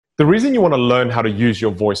The reason you want to learn how to use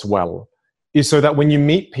your voice well is so that when you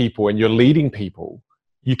meet people and you're leading people,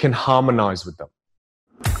 you can harmonize with them.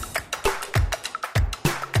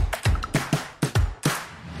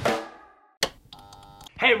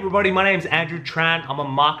 Hey everybody, my name is Andrew Tran. I'm a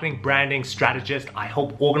marketing branding strategist. I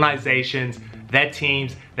help organizations, their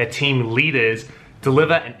teams, their team leaders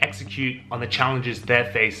deliver and execute on the challenges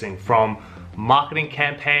they're facing, from marketing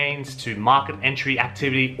campaigns to market entry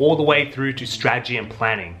activity, all the way through to strategy and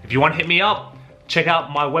planning. If you want to hit me up, check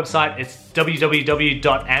out my website. It's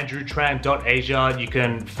www.andrewtran.asia. You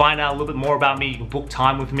can find out a little bit more about me. You can book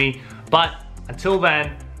time with me. But until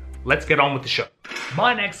then, let's get on with the show.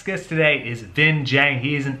 My next guest today is Vinh Giang.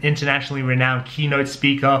 He is an internationally renowned keynote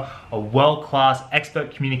speaker, a world-class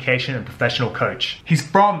expert communication and professional coach. He's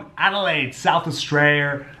from Adelaide, South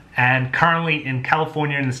Australia, and currently in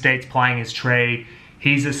California in the States plying his trade.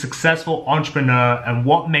 He's a successful entrepreneur, and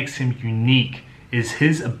what makes him unique is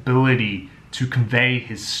his ability to convey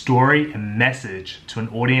his story and message to an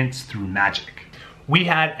audience through magic. We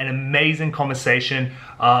had an amazing conversation.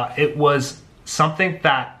 It was something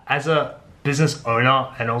that, as a business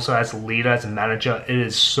owner and also as a leader, as a manager, it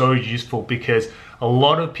is so useful, because a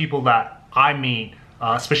lot of people that I meet,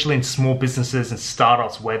 especially in small businesses and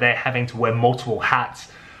startups where they're having to wear multiple hats,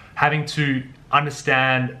 having to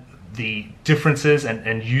understand the differences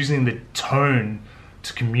and using the tone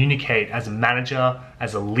to communicate as a manager,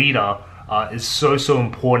 as a leader, is so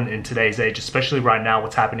important in today's age, especially right now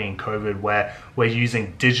what's happening in COVID, where we're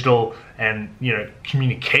using digital and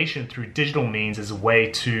communication through digital means as a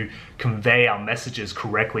way to convey our messages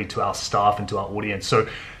correctly to our staff and to our audience. So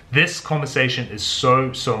this conversation is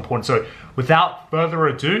so important. So without further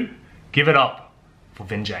ado, give it up for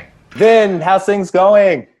Vinh Giang. Vinh, how's things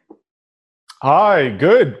going? Hi,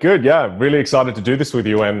 good. Yeah, really excited to do this with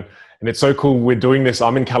you, and it's so cool we're doing this.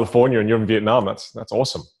 I'm in California and you're in Vietnam. That's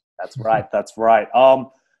awesome. That's right.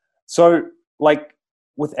 So like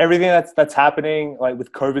with everything that's happening, like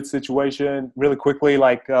with COVID situation, really quickly,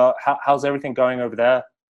 like how's everything going over there?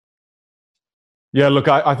 Yeah, look,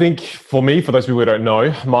 I think for me, for those people who don't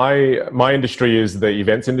know, my industry is the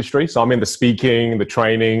events industry. So I'm in the speaking, the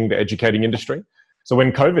training, the educating industry. So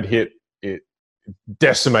when COVID hit, it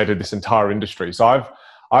decimated this entire industry. So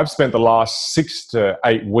I've spent the last 6 to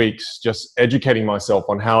 8 weeks just educating myself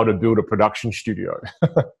on how to build a production studio,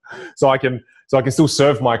 so I can still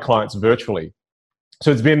serve my clients virtually. So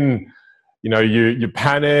it's been, you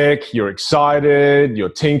panic, you're excited, you're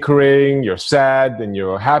tinkering, you're sad, then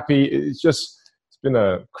you're happy. It's been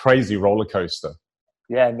a crazy roller coaster.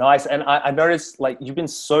 Yeah, nice. And I noticed like you've been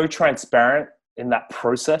so transparent in that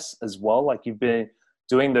process as well. Like you've been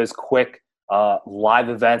doing those quick live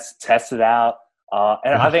events, test it out.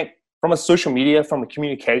 And I think from a social media, from a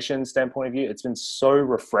communication standpoint of view, it's been so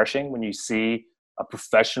refreshing when you see a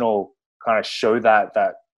professional kind of show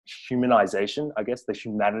that humanization, I guess, the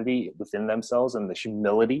humanity within themselves and the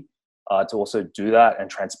humility to also do that, and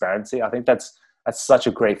transparency. I think that's such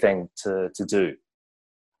a great thing to do.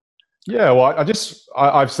 Yeah, well,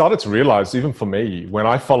 I've started to realize, even for me, when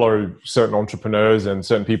I follow certain entrepreneurs and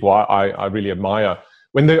certain people I really admire,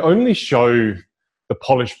 when they only show the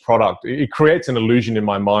polished product, it creates an illusion in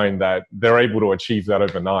my mind that they're able to achieve that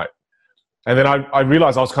overnight. And then I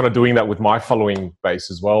realized I was kind of doing that with my following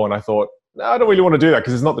base as well. And I thought, no, I don't really want to do that,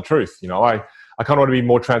 because it's not the truth. I kind of want to be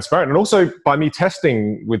more transparent. And also by me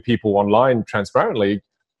testing with people online transparently,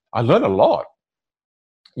 I learn a lot.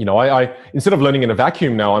 I instead of learning in a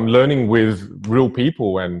vacuum now, I'm learning with real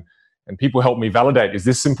people, and people help me validate, is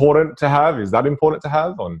this important to have? Is that important to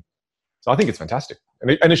have? So I think it's fantastic.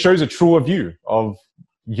 And it shows a truer view of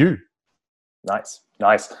you. Nice.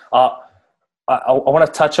 I want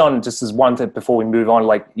to touch on just as one thing before we move on.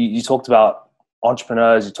 Like you talked about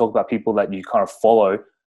entrepreneurs, you talked about people that you kind of follow.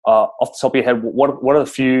 Off the top of your head, what are the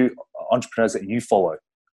few entrepreneurs that you follow?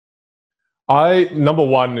 Number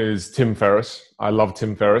one is Tim Ferriss. I love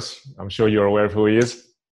Tim Ferriss. I'm sure you're aware of who he is.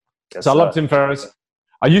 Yes, so I love Tim Ferriss.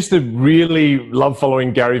 I used to really love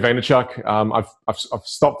following Gary Vaynerchuk. I've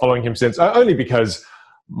stopped following him since, only because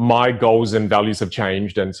my goals and values have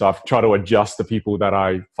changed, and so I've tried to adjust the people that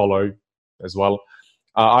I follow as well.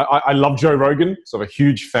 I love Joe Rogan, so I'm a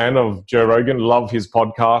huge fan of Joe Rogan. Love his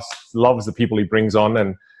podcast, loves the people he brings on,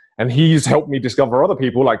 and he's helped me discover other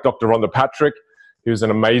people like Dr. Rhonda Patrick, who's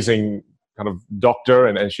an amazing kind of doctor,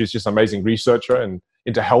 and she's just an amazing researcher and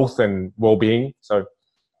into health and well-being. So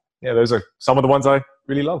yeah, those are some of the ones I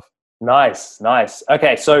really love. Nice.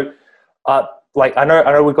 Okay, so like I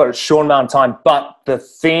know we've got a short amount of time, but the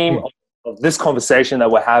theme of this conversation that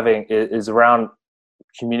we're having is around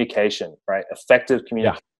communication, right? Effective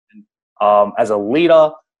communication. As a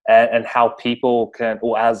leader and how people can,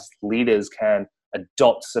 or as leaders can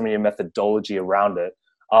adopt some of your methodology around it.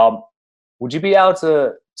 Would you be able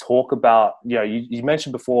to talk about, you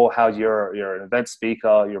mentioned before how you're an event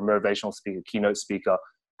speaker, you're a motivational speaker, keynote speaker.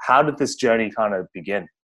 How did this journey kind of begin?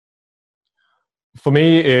 For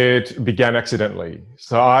me, it began accidentally.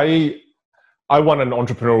 So I won an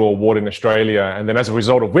entrepreneurial award in Australia. And then as a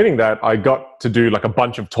result of winning that, I got to do like a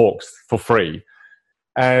bunch of talks for free.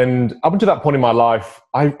 And up until that point in my life,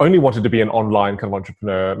 I only wanted to be an online kind of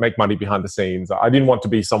entrepreneur, make money behind the scenes. I didn't want to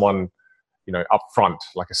be someone, up front,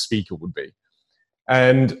 like a speaker would be.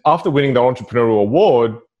 And after winning the entrepreneurial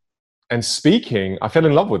award and speaking, I fell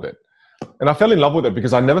in love with it. And I fell in love with it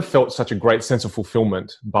because I never felt such a great sense of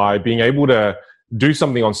fulfillment by being able to do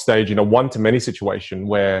something on stage in a one-to-many situation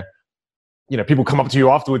where, people come up to you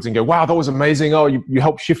afterwards and go, wow, that was amazing. Oh, you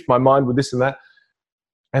helped shift my mind with this and that.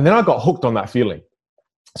 And then I got hooked on that feeling.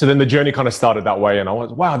 So then the journey kind of started that way. And I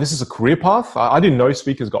was, wow, this is a career path. I didn't know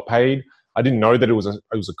speakers got paid. I didn't know that it was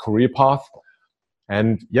a career path.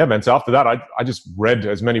 And yeah, man, so after that, I just read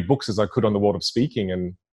as many books as I could on the world of speaking,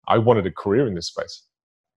 and I wanted a career in this space.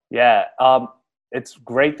 Yeah. It's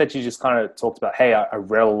great that you just kind of talked about, hey, I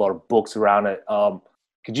read a lot of books around it.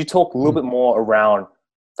 Could you talk a little bit more around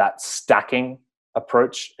that stacking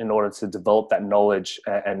approach in order to develop that knowledge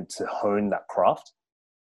and to hone that craft?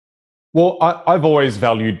 Well, I've always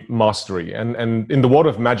valued mastery. And in the world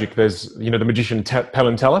of magic, there's, the magician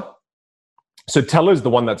Penn Teller. So Teller's the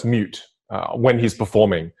one that's mute when he's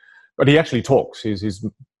performing, but he actually talks. He's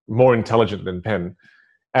more intelligent than Penn.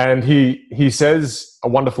 And he says a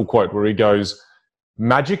wonderful quote where he goes,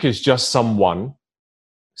 magic is just someone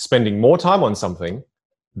spending more time on something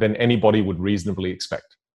than anybody would reasonably expect.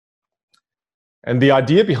 And the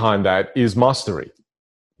idea behind that is mastery.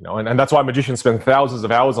 And that's why magicians spend thousands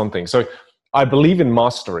of hours on things. So I believe in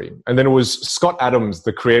mastery. And then it was Scott Adams,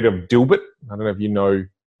 the creator of Dilbert. I don't know if you know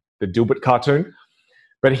the Dilbert cartoon,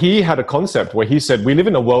 but he had a concept where he said, we live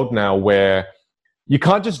in a world now where you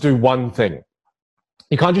can't just do one thing.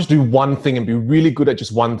 You can't just do one thing and be really good at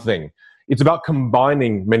just one thing. It's about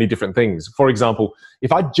combining many different things. For example,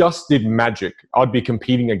 if I just did magic, I'd be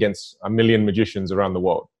competing against a million magicians around the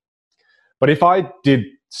world. But if I did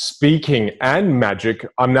speaking and magic,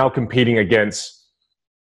 I'm now competing against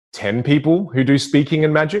 10 people who do speaking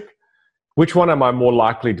and magic. Which one am I more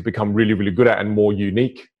likely to become really, really good at and more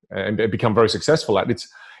unique and become very successful at? It's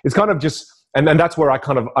kind of just, and that's where I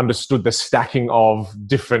kind of understood the stacking of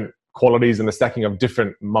different qualities and the stacking of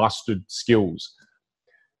different mastered skills.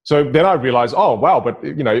 So then I realized, oh, wow, but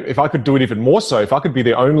if I could do it even more so, if I could be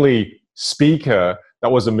the only speaker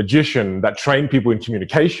that was a magician that trained people in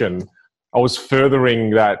communication, I was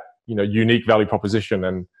furthering that, unique value proposition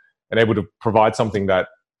and able to provide something that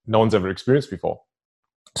no one's ever experienced before.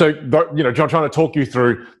 So, trying to talk you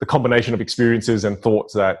through the combination of experiences and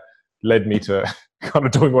thoughts that led me to kind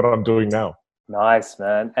of doing what I'm doing now. Nice,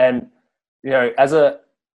 man. And, as a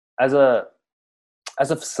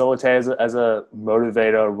facilitator, as a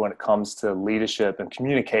motivator when it comes to leadership and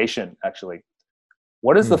communication, actually,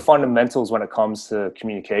 what is the fundamentals when it comes to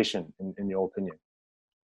communication, in your opinion?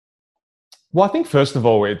 Well, I think first of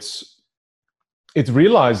all, it's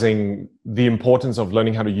realizing the importance of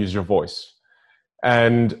learning how to use your voice.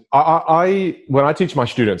 And when I teach my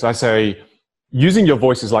students, I say, using your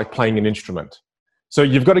voice is like playing an instrument. So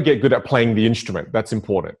you've got to get good at playing the instrument. That's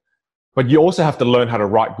important. But you also have to learn how to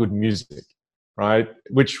write good music, right?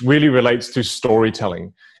 Which really relates to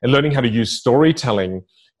storytelling and learning how to use storytelling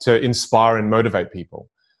to inspire and motivate people.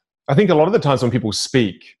 I think a lot of the times when people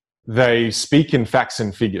speak, they speak in facts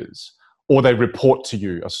and figures, or they report to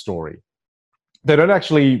you a story. They don't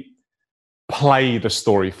actually play the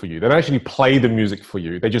story for you. They don't actually play the music for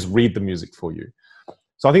you. They just read the music for you.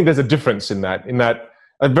 So I think there's a difference in that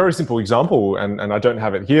a very simple example, and I don't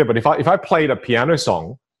have it here, but if I played a piano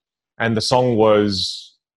song and the song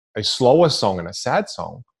was a slower song and a sad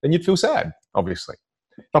song, then you'd feel sad, obviously.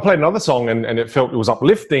 If I played another song and it was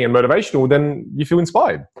uplifting and motivational, then you feel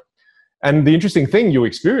inspired. And the interesting thing you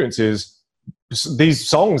experience is these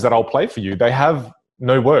songs that I'll play for you, they have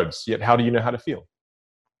no words, yet how do you know how to feel?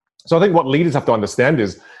 So I think what leaders have to understand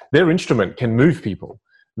is their instrument can move people.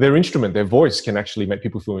 Their instrument, their voice can actually make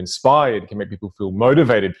people feel inspired, can make people feel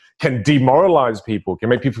motivated, can demoralize people, can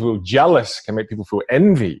make people feel jealous, can make people feel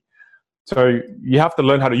envy. So you have to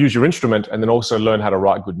learn how to use your instrument and then also learn how to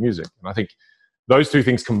write good music. And I think those two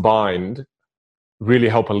things combined really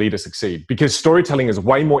help a leader succeed, because storytelling is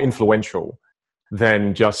way more influential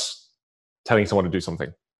than just telling someone to do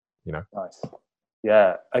something, Nice.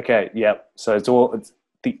 Yeah. Okay. Yeah. So it's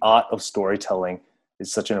the art of storytelling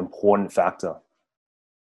is such an important factor.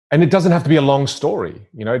 And it doesn't have to be a long story.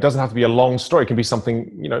 It doesn't have to be a long story. It can be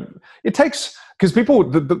something, it takes, because people,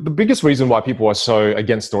 the biggest reason why people are so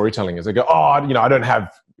against storytelling is they go, oh, I don't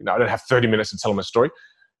have 30 minutes to tell them a story.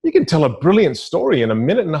 You can tell a brilliant story in a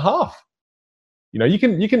minute and a half. You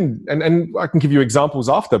can, and I can give you examples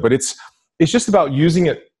after, but it's just about using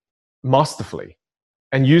it masterfully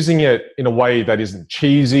and using it in a way that isn't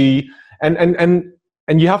cheesy.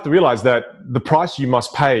 And you have to realize that the price you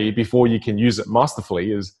must pay before you can use it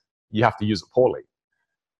masterfully is you have to use it poorly.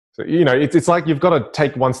 So, it's like you've got to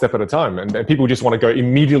take one step at a time, and people just want to go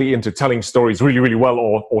immediately into telling stories really, really well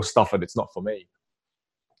or stuff it. It's not for me.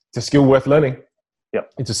 It's a skill worth learning. Yeah.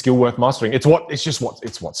 It's a skill worth mastering. It's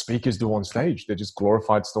what speakers do on stage. They're just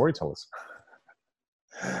glorified storytellers.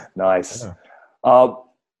 Nice. Yeah.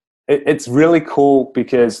 It's really cool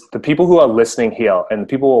because the people who are listening here and the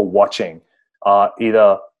people who are watching are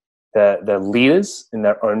either they're leaders in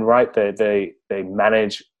their own right. They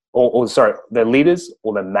manage, they're leaders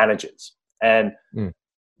or they're managers. And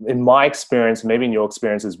in my experience, maybe in your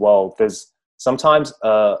experience as well, there's sometimes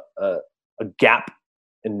a gap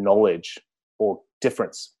in knowledge or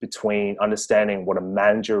difference between understanding what a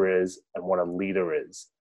manager is and what a leader is.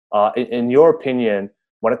 In your opinion,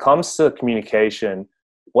 when it comes to communication,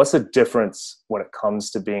 what's the difference when it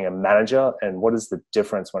comes to being a manager, and what is the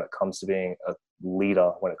difference when it comes to being a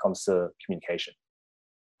leader when it comes to communication?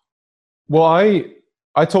 Well,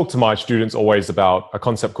 I talk to my students always about a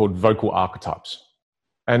concept called vocal archetypes.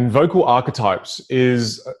 And vocal archetypes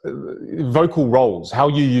is vocal roles, how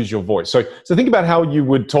you use your voice. So think about how you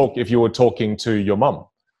would talk if you were talking to your mum.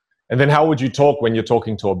 And then how would you talk when you're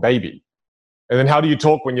talking to a baby? And then how do you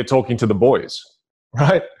talk when you're talking to the boys,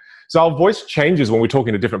 right? So our voice changes when we're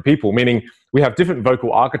talking to different people, meaning we have different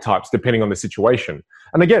vocal archetypes depending on the situation.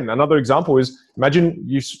 And again, another example is, imagine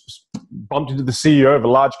you bumped into the CEO of a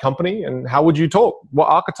large company, and how would you talk? What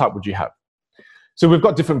archetype would you have? So we've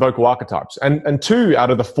got different vocal archetypes. And 2 out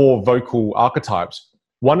of the 4 vocal archetypes,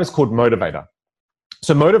 one is called motivator.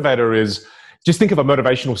 So motivator is, just think of a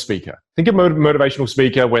motivational speaker. Think of motivational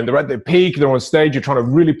speaker when they're at their peak, they're on stage, you're trying to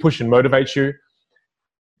really push and motivate you.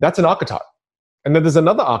 That's an archetype. And then there's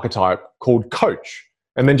another archetype called coach.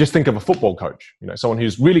 And then just think of a football coach, someone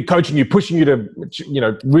who's really coaching you, pushing you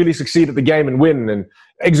to, really succeed at the game and win and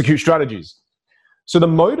execute strategies. So the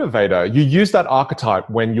motivator, you use that archetype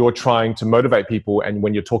when you're trying to motivate people and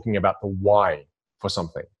when you're talking about the why for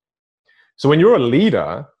something. So when you're a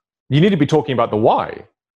leader, you need to be talking about the why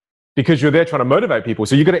because you're there trying to motivate people.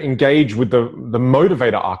 So you've got to engage with the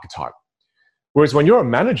motivator archetype. Whereas when you're a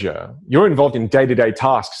manager, you're involved in day-to-day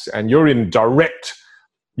tasks and you're in direct,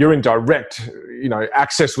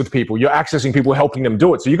 access with people. You're accessing people, helping them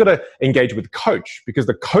do it. So you've got to engage with coach because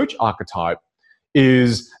the coach archetype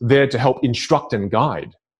is there to help instruct and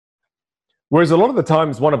guide. Whereas a lot of the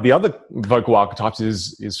times, one of the other vocal archetypes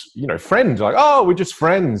is friend, like, oh, we're just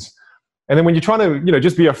friends. And then when you're trying to,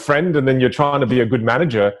 just be a friend and then you're trying to be a good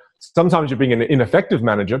manager, sometimes you're being an ineffective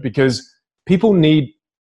manager because people need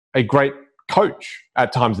a great coach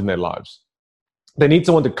at times in their lives. They need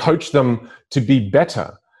someone to coach them to be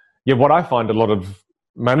better. Yet what I find a lot of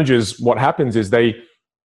managers, what happens is they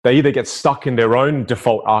either get stuck in their own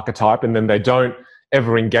default archetype and then they don't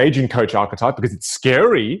ever engage in coach archetype because it's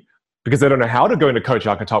scary, because they don't know how to go into coach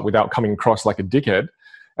archetype without coming across like a dickhead.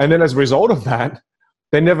 And then as a result of that,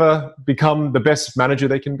 they never become the best manager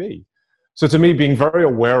they can be. So to me, being very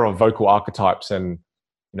aware of vocal archetypes and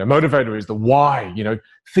motivator is the why.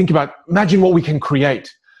 Imagine what we can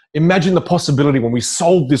create. Imagine the possibility when we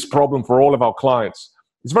solve this problem for all of our clients.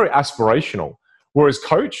 It's very aspirational. Whereas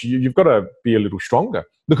coach, you've got to be a little stronger.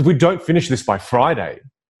 Look, if we don't finish this by Friday,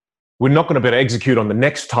 we're not going to be able to execute on the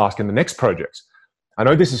next task and the next project. I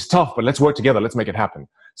know this is tough, but let's work together. Let's make it happen.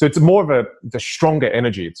 So it's more of the stronger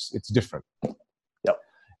energy. It's different. Yep.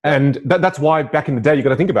 And that's why back in the day, you got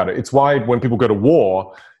to think about it. It's why when people go to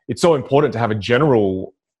war, it's so important to have a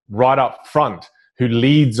general right up front who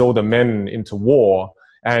leads all the men into war,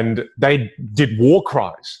 and they did war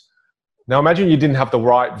cries. Now imagine you didn't have the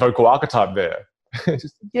right vocal archetype there.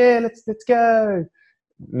 Just, yeah, let's go.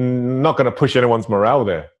 Not going to push anyone's morale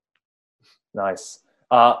there. Nice.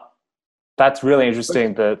 That's really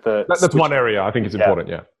interesting. That's one area I think is important.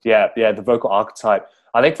 Yeah. The vocal archetype.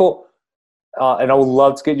 I think and I would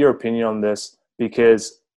love to get your opinion on this,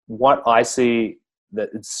 because what I see that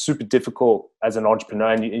it's super difficult as an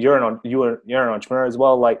entrepreneur, and you're an entrepreneur as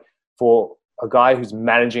well. Like for a guy who's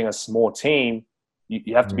managing a small team,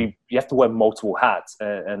 you have to wear multiple hats.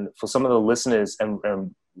 And for some of the listeners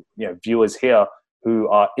and viewers here who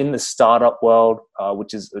are in the startup world,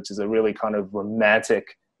 which is a really kind of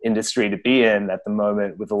romantic industry to be in at the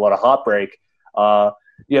moment with a lot of heartbreak,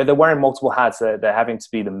 they're wearing multiple hats. They're having to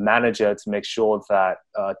be the manager to make sure that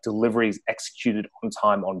delivery is executed on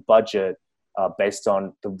time, on budget, based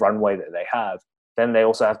on the runway that they have. Then they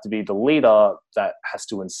also have to be the leader that has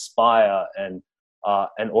to inspire and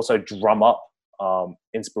also drum up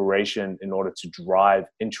inspiration in order to drive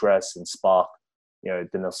interest and spark, the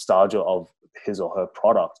nostalgia of his or her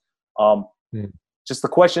product. Just the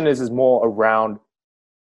question is more around,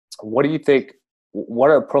 what do you think? What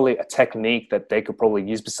are probably a technique that they could probably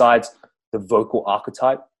use besides the vocal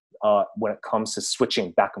archetype when it comes to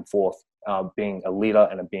switching back and forth, being a leader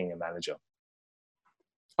and being a manager?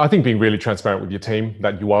 I think being really transparent with your team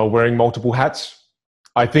that you are wearing multiple hats.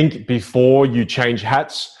 I think before you change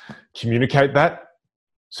hats, communicate that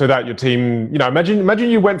so that your team, imagine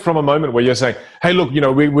you went from a moment where you're saying, hey, look,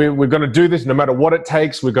 we're going to do this no matter what it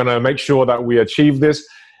takes. We're going to make sure that we achieve this.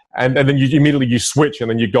 And then you immediately switch and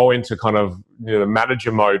then you go into kind of the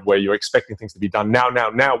manager mode where you're expecting things to be done now.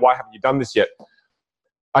 Why haven't you done this yet?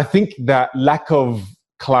 I think that lack of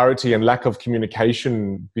clarity and lack of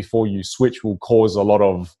communication before you switch will cause a lot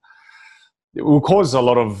of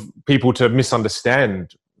people to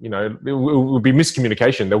misunderstand. It will be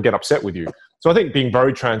miscommunication. They'll get upset with you. So I think being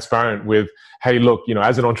very transparent with, hey, look,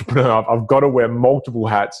 as an entrepreneur, I've got to wear multiple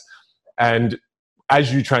hats. And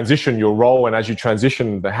as you transition your role and as you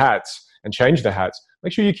transition the hats and change the hats,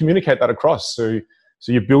 make sure you communicate that across. So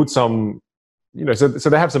you build some, so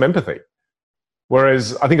they have some empathy.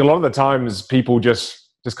 Whereas I think a lot of the times people just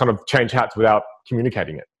kind of change hats without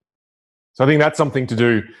communicating it. So I think that's something to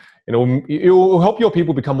do. It will help your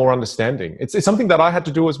people become more understanding. It's something that I had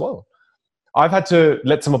to do as well. I've had to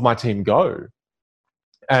let some of my team go.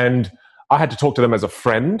 And I had to talk to them as a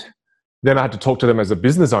friend. Then I had to talk to them as a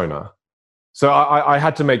business owner. So I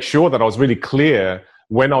had to make sure that I was really clear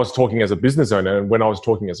when I was talking as a business owner and when I was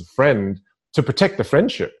talking as a friend to protect the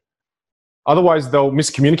friendship. Otherwise, they'll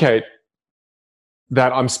miscommunicate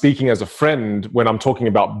that I'm speaking as a friend when I'm talking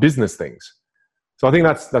about business things. So I think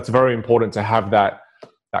that's very important to have that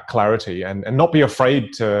clarity and not be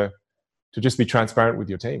afraid to just be transparent with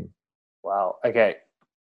your team. Wow. Okay.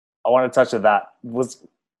 I want to touch on that.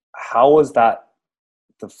 How was that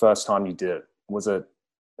the first time you did it?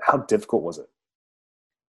 How difficult was it?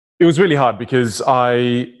 It was really hard because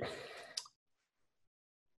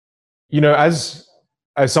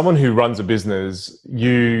as someone who runs a business,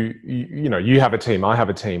 you have a team, I have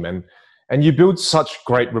a team, and you build such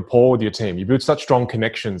great rapport with your team. You build such strong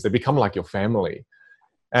connections. They become like your family.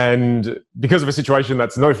 And because of a situation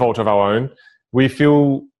that's no fault of our own, we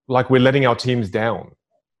feel like we're letting our teams down.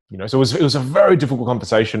 So it was a very difficult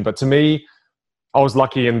conversation. But to me, I was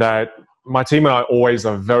lucky in that my team and I always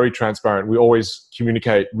are very transparent. We always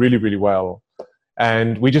communicate really, really well.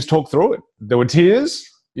 And we just talked through it. There were tears.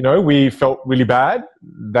 We felt really bad.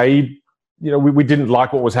 We didn't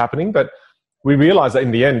like what was happening, but we realized that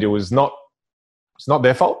in the end, it's not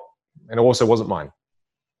their fault. And it also wasn't mine.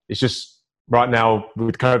 It's just right now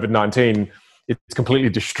with COVID-19, it's completely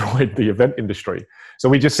destroyed the event industry. So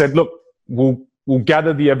we just said, look, we'll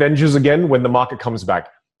gather the Avengers again when the market comes back.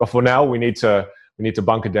 But for now, we need to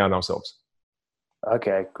bunker down ourselves.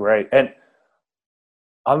 Okay, great. And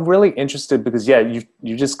I'm really interested because, you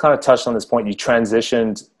just kind of touched on this point. You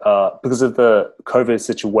transitioned because of the COVID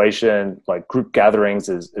situation, like group gatherings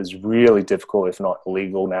is really difficult, if not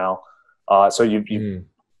illegal now. So you've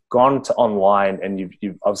gone to online and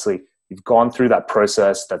you've obviously gone through that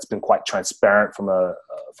process that's been quite transparent from a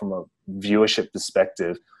viewership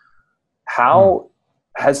perspective. How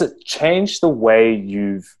has it changed the way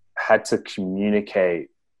you've had to communicate,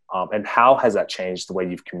 and how has that changed the way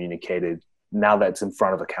you've communicated now that it's in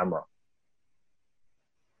front of a camera?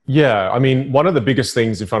 Yeah, I mean, one of the biggest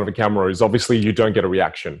things in front of a camera is obviously you don't get a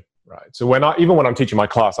reaction, right? So even when I'm teaching my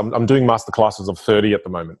class, I'm doing master classes of 30 at the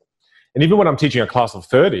moment. And even when I'm teaching a class of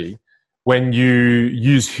 30, when you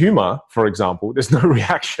use humor, for example, there's no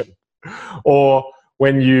reaction. Or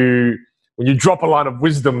when you drop a line of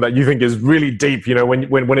wisdom that you think is really deep,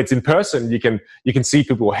 when it's in person, you can see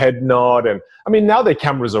people head nod. And I mean, now their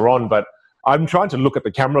cameras are on, but I'm trying to look at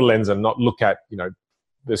the camera lens and not look at,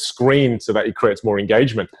 the screen so that it creates more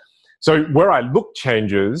engagement. So where I look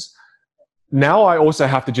changes. Now I also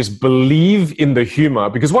have to just believe in the humor,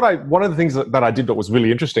 because one of the things that I did that was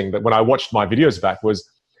really interesting, that when I watched my videos back, was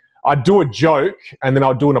I'd do a joke and then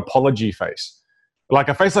I'd do an apology face. Like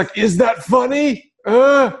a face like, is that funny?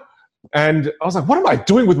 And I was like, what am I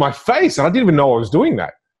doing with my face? And I didn't even know I was doing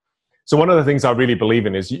that. So one of the things I really believe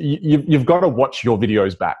in is you've got to watch your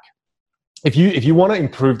videos back. If you want to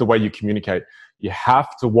improve the way you communicate, you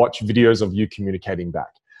have to watch videos of you communicating back,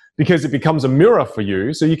 because it becomes a mirror for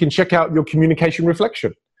you, so you can check out your communication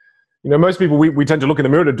reflection. Most people, we tend to look in the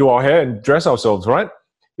mirror to do our hair and dress ourselves, right?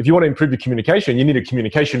 If you want to improve your communication, you need a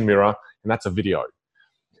communication mirror, and that's a video.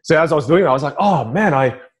 So as I was doing it, I was like, oh man,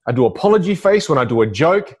 I do apology face when I do a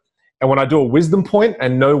joke, and when I do a wisdom point,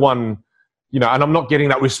 and no one, and I'm not getting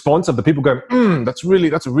that response of the people going, that's a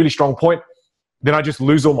really strong point. Then I just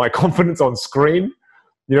lose all my confidence on screen.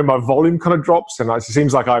 My volume kind of drops, and it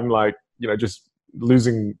seems like I'm like, just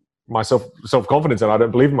losing my self-confidence, and I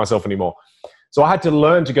don't believe in myself anymore. So I had to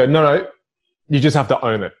learn to go, no, you just have to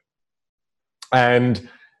own it. And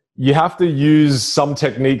you have to use some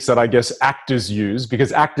techniques that I guess actors use,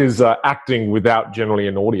 because actors are acting without generally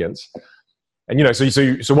an audience. And,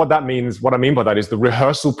 so what that means, what I mean by that is the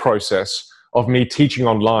rehearsal process of me teaching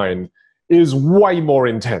online is way more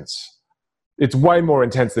intense. It's way more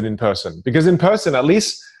intense than in person, because in person, at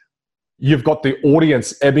least you've got the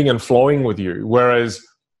audience ebbing and flowing with you. Whereas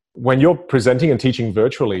when you're presenting and teaching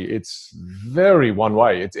virtually, it's very one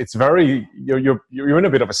way. It's very, you're in a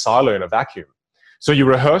bit of a silo, in a vacuum. So your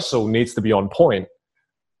rehearsal needs to be on point.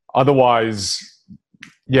 Otherwise,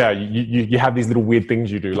 yeah, you have these little weird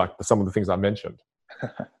things you do, like some of the things I mentioned.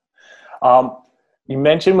 You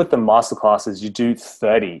mentioned with the masterclasses, you do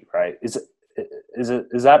 30, right? Is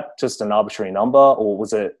that just an arbitrary number, or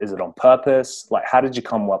is it on purpose? Like, how did you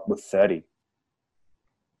come up with 30?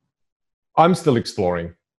 I'm still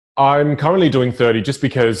exploring. I'm currently doing 30 just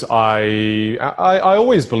because I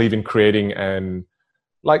always believe in creating an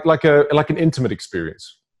intimate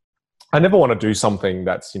experience. I never want to do something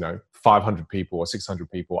that's 500 people or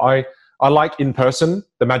 600 people. I like in person.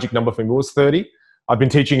 The magic number for me was 30. I've been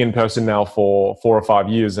teaching in person now for 4 or 5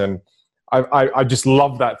 years, and I just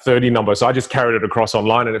love that 30 number. So I just carried it across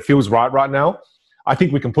online, and it feels right now. I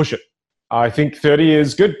think we can push it. I think 30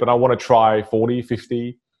 is good, but I want to try 40,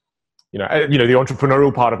 50. The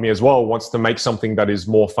entrepreneurial part of me as well wants to make something that is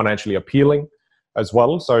more financially appealing as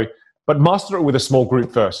well. So, but master it with a small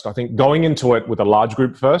group first. I think going into it with a large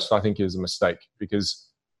group first, I think is a mistake, because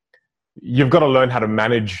you've got to learn how to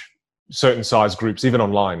manage certain size groups, even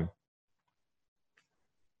online.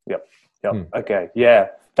 Yep. Okay. Yeah.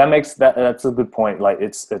 That's a good point. Like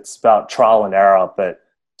it's about trial and error, but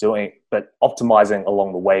optimizing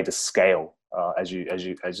along the way to scale as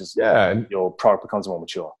your product becomes more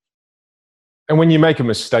mature. And when you make a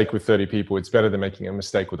mistake with 30 people, it's better than making a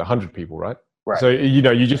mistake with 100 people, right? Right. So you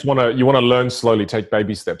just want to learn slowly, take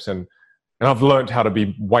baby steps, and I've learned how to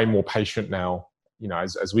be way more patient now.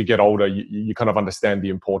 As we get older, you kind of understand the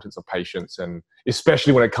importance of patience, and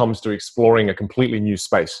especially when it comes to exploring a completely new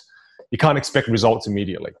space. You can't expect results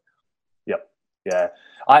immediately. Yep. Yeah.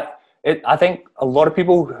 I think a lot of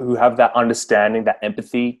people who have that understanding, that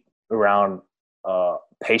empathy around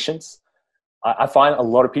patience, I find a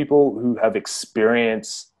lot of people who have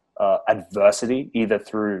experienced adversity, either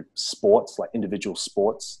through sports, like individual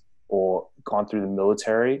sports, or gone through the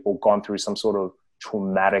military, or gone through some sort of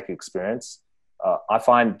traumatic experience. I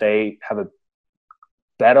find they have a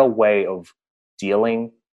better way of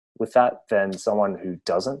dealing with that than someone who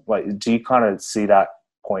doesn't. Like, do you kind of see that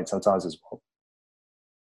point sometimes as well?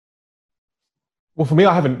 Well, for me,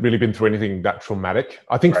 I haven't really been through anything that traumatic.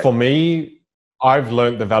 I think for me, I've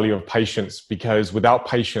learned the value of patience, because without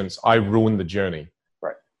patience, I ruin the journey.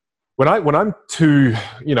 Right. When I'm too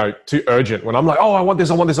urgent, when I'm like, oh, I want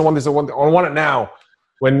this, I want it now.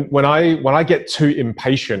 When I get too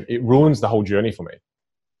impatient, it ruins the whole journey for me.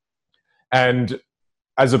 And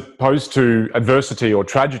as opposed to adversity or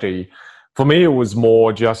tragedy, for me, it was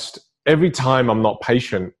more just every time I'm not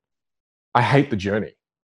patient, I hate the journey.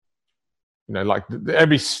 Like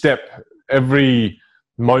every step, every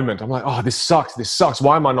moment, I'm like, oh, this sucks.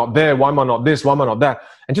 Why am I not there? Why am I not this? Why am I not that?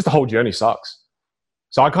 And just the whole journey sucks.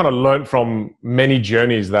 So I kind of learned from many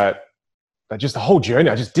journeys that just the whole journey,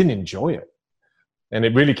 I just didn't enjoy it. And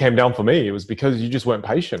it really came down for me. It was because you just weren't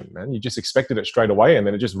patient, man. You just expected it straight away, and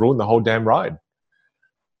then it just ruined the whole damn ride.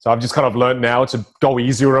 So I've just kind of learned now to go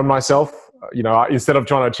easier on myself. Instead of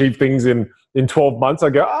trying to achieve things in 12 months, I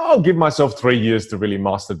go, I'll give myself 3 years to really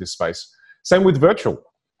master this space. Same with virtual.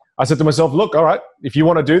 I said to myself, look, all right, if you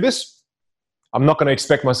want to do this, I'm not going to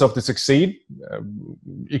expect myself to succeed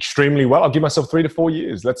extremely well. I'll give myself 3 to 4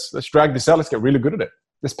 years. Let's drag this out. Let's get really good at it.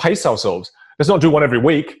 Let's pace ourselves. Let's not do one every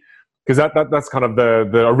week, because that's kind of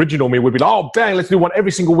the original me would be like, oh, dang, let's do one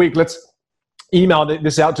every single week. Let's email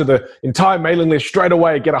this out to the entire mailing list straight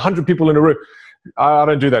away, get 100 people in a room. I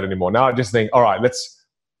don't do that anymore. Now I just think, all right, let's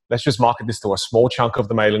just market this to a small chunk of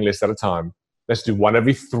the mailing list at a time. Let's do one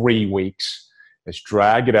every 3 weeks. Let's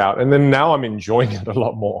drag it out. And then now I'm enjoying it a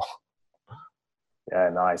lot more. Yeah,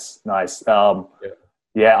 nice. I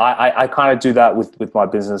kind of do that with my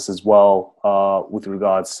business as well, with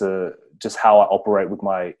regards to just how I operate with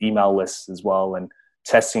my email lists as well, and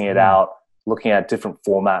testing it out, looking at different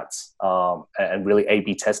formats, and really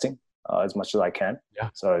A/B testing as much as I can. Yeah.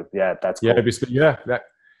 So yeah, that's cool.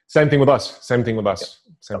 Same thing with us. Same thing with us.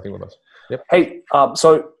 Yep. Hey,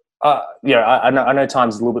 I know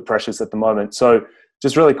time's a little bit precious at the moment. So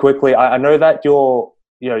just really quickly, I know that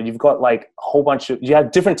you've got like a whole bunch of, you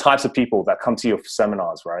have different types of people that come to your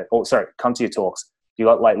seminars, right? Or sorry, come to your talks. You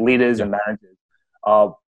got like leaders and managers.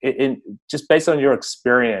 Just based on your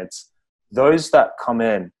experience, those that come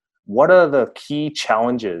in, what are the key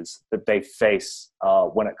challenges that they face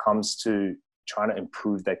when it comes to trying to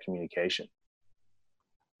improve their communication?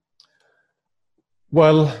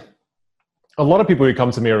 Well, a lot of people who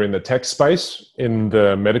come to me are in the tech space, in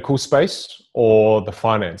the medical space, or the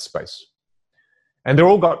finance space. And they're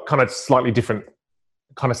all got kind of slightly different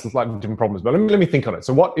problems. But let me think on it.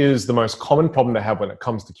 So what is the most common problem they have when it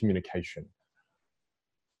comes to communication?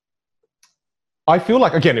 I feel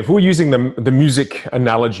like, again, if we're using the music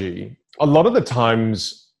analogy, a lot of the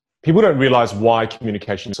times people don't realize why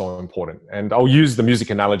communication is so important. And I'll use the music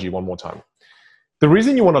analogy one more time. The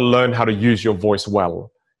reason you want to learn how to use your voice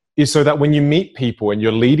well is so that when you meet people and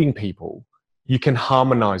you're leading people, you can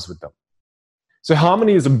harmonize with them. So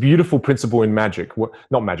harmony is a beautiful principle in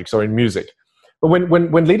in music. But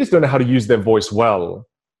when leaders don't know how to use their voice well,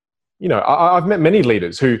 I've met many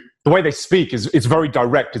leaders who, the way they speak it's very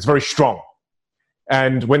direct, it's very strong.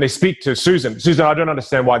 And when they speak to Susan, I don't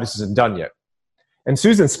understand why this isn't done yet. And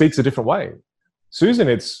Susan speaks a different way. Susan,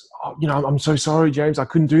 it's, I'm so sorry, James, I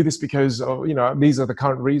couldn't do this because, these are the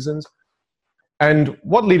current reasons. And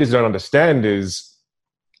what leaders don't understand is,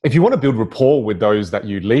 if you want to build rapport with those that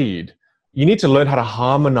you lead, you need to learn how to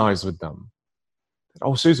harmonize with them.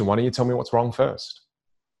 Oh, Susan, why don't you tell me what's wrong first?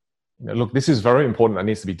 Look, this is very important. That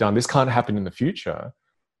needs to be done. This can't happen in the future.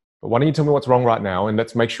 But why don't you tell me what's wrong right now? And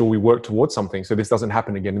let's make sure we work towards something so this doesn't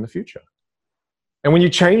happen again in the future. And when you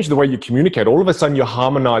change the way you communicate, all of a sudden you're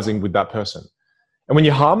harmonizing with that person. And when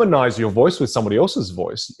you harmonize your voice with somebody else's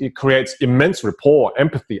voice, it creates immense rapport,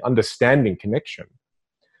 empathy, understanding, connection.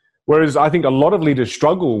 Whereas I think a lot of leaders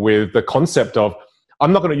struggle with the concept of,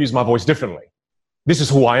 I'm not going to use my voice differently. This is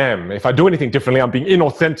who I am. If I do anything differently, I'm being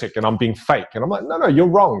inauthentic and I'm being fake. And I'm like, no, you're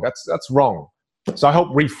wrong. That's wrong. So I help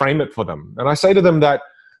reframe it for them. And I say to them that,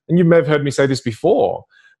 and you may have heard me say this before,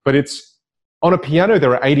 but it's, on a piano,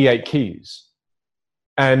 there are 88 keys.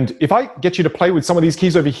 And if I get you to play with some of these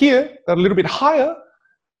keys over here that are a little bit higher,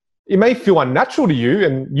 it may feel unnatural to you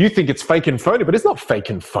and you think it's fake and phony, but it's not fake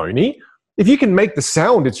and phony. If you can make the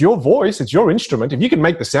sound, it's your voice, it's your instrument. If you can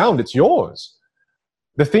make the sound, it's yours.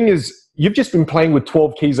 The thing is, you've just been playing with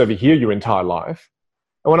 12 keys over here your entire life.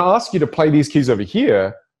 And when I ask you to play these keys over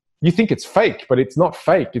here, you think it's fake, but it's not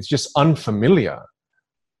fake. It's just unfamiliar.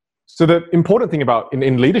 So the important thing about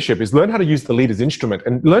in leadership is learn how to use the leader's instrument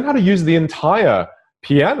and learn how to use the entire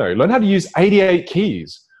piano. Learn how to use 88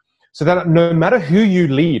 keys so that no matter who you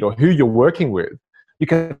lead or who you're working with, you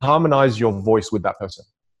can harmonize your voice with that person.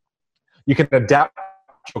 You can adapt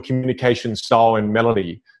your communication style and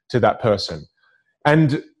melody to that person.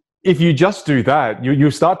 And if you just do that,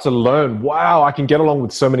 you start to learn, wow, I can get along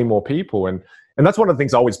with so many more people. And that's one of the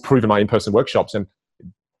things I always prove in my in-person workshops. And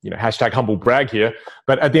hashtag humble brag here.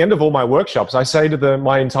 But at the end of all my workshops, I say to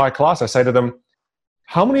my entire class, I say to them,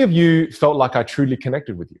 how many of you felt like I truly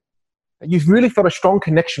connected with you? You've really felt a strong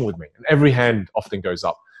connection with me. And every hand often goes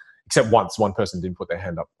up, except once one person didn't put their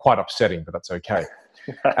hand up. Quite upsetting, but that's okay.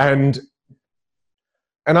 And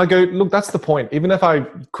I go, look, that's the point. Even if I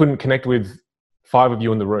couldn't connect with 5 of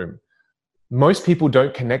you in the room, most people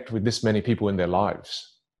don't connect with this many people in their lives.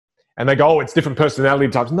 And they go, oh, it's different personality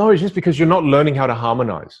types. No, it's just because you're not learning how to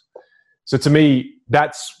harmonize. So to me,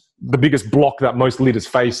 that's the biggest block that most leaders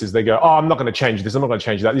face is they go, oh, I'm not going to change this. I'm not going to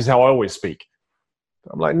change that. This is how I always speak.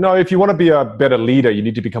 I'm like, no, if you want to be a better leader, you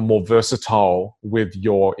need to become more versatile with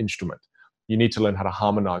your instrument. You need to learn how to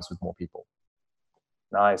harmonize with more people.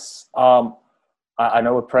 Nice. I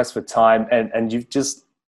know we're pressed for time and you've just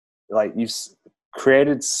you've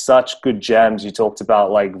created such good gems. You talked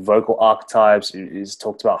about like vocal archetypes. You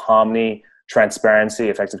talked about harmony, transparency,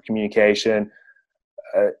 effective communication.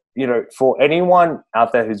 For anyone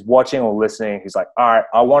out there who's watching or listening, who's like, all right,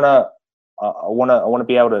 I want to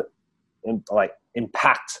be able to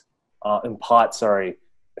impart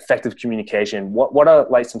effective communication. What are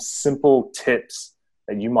like some simple tips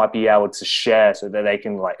that you might be able to share so that they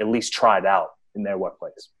can at least try it out in their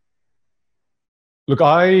workplace? Look,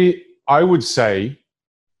 I would say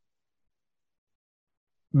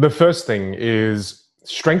the first thing is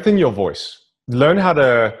strengthen your voice. Learn how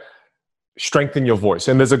to strengthen your voice.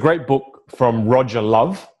 And there's a great book from Roger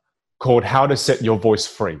Love called How to Set Your Voice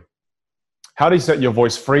Free. How to Set Your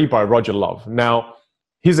Voice Free by Roger Love. Now,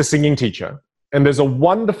 he's a singing teacher, and there's a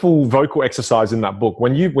wonderful vocal exercise in that book.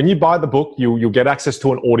 When you buy the book, you'll get access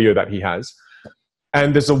to an audio that he has.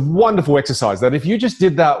 And there's a wonderful exercise that if you just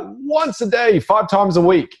did that once a day, 5 times a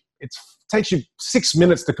week, it takes you 6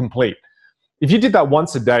 minutes to complete. If you did that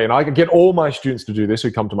once a day, and I could get all my students to do this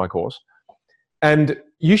who come to my course, and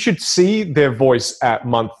you should see their voice at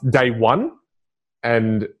day 1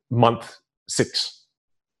 and month 6.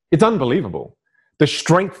 It's unbelievable. The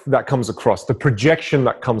strength that comes across, the projection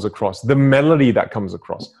that comes across, the melody that comes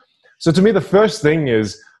across. So to me, the first thing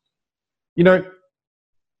is, a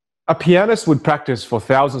pianist would practice for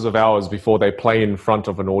thousands of hours before they play in front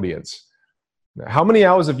of an audience. How many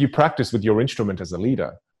hours have you practiced with your instrument as a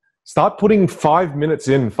leader? Start putting 5 minutes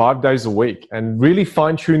in 5 days a week and really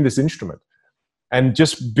fine-tune this instrument and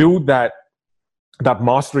just build that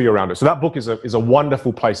mastery around it. So that book is a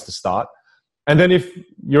wonderful place to start. And then if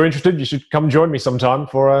you're interested, you should come join me sometime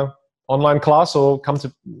for an online class or come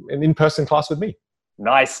to an in-person class with me.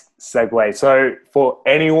 Nice segue. So for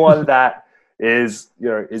anyone that is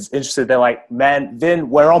interested, they're like, man,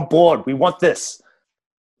 Vin, we're on board. We want this.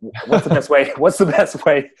 What's the best way? What's the best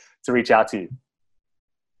way to reach out to you?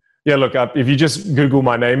 Yeah, look, if you just Google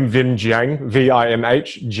my name, Vin Giang,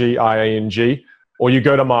 VINHGIANG, or you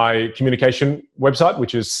go to my communication website,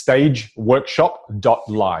 which is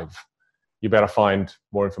stageworkshop.live. You better find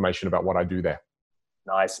more information about what I do there.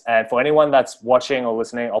 Nice. And for anyone that's watching or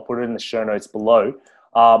listening, I'll put it in the show notes below.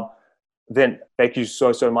 Vin, thank you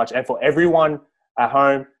so, so much. And for everyone at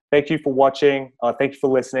home, thank you for watching. Thank you for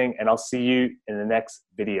listening. And I'll see you in the next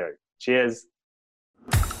video. Cheers.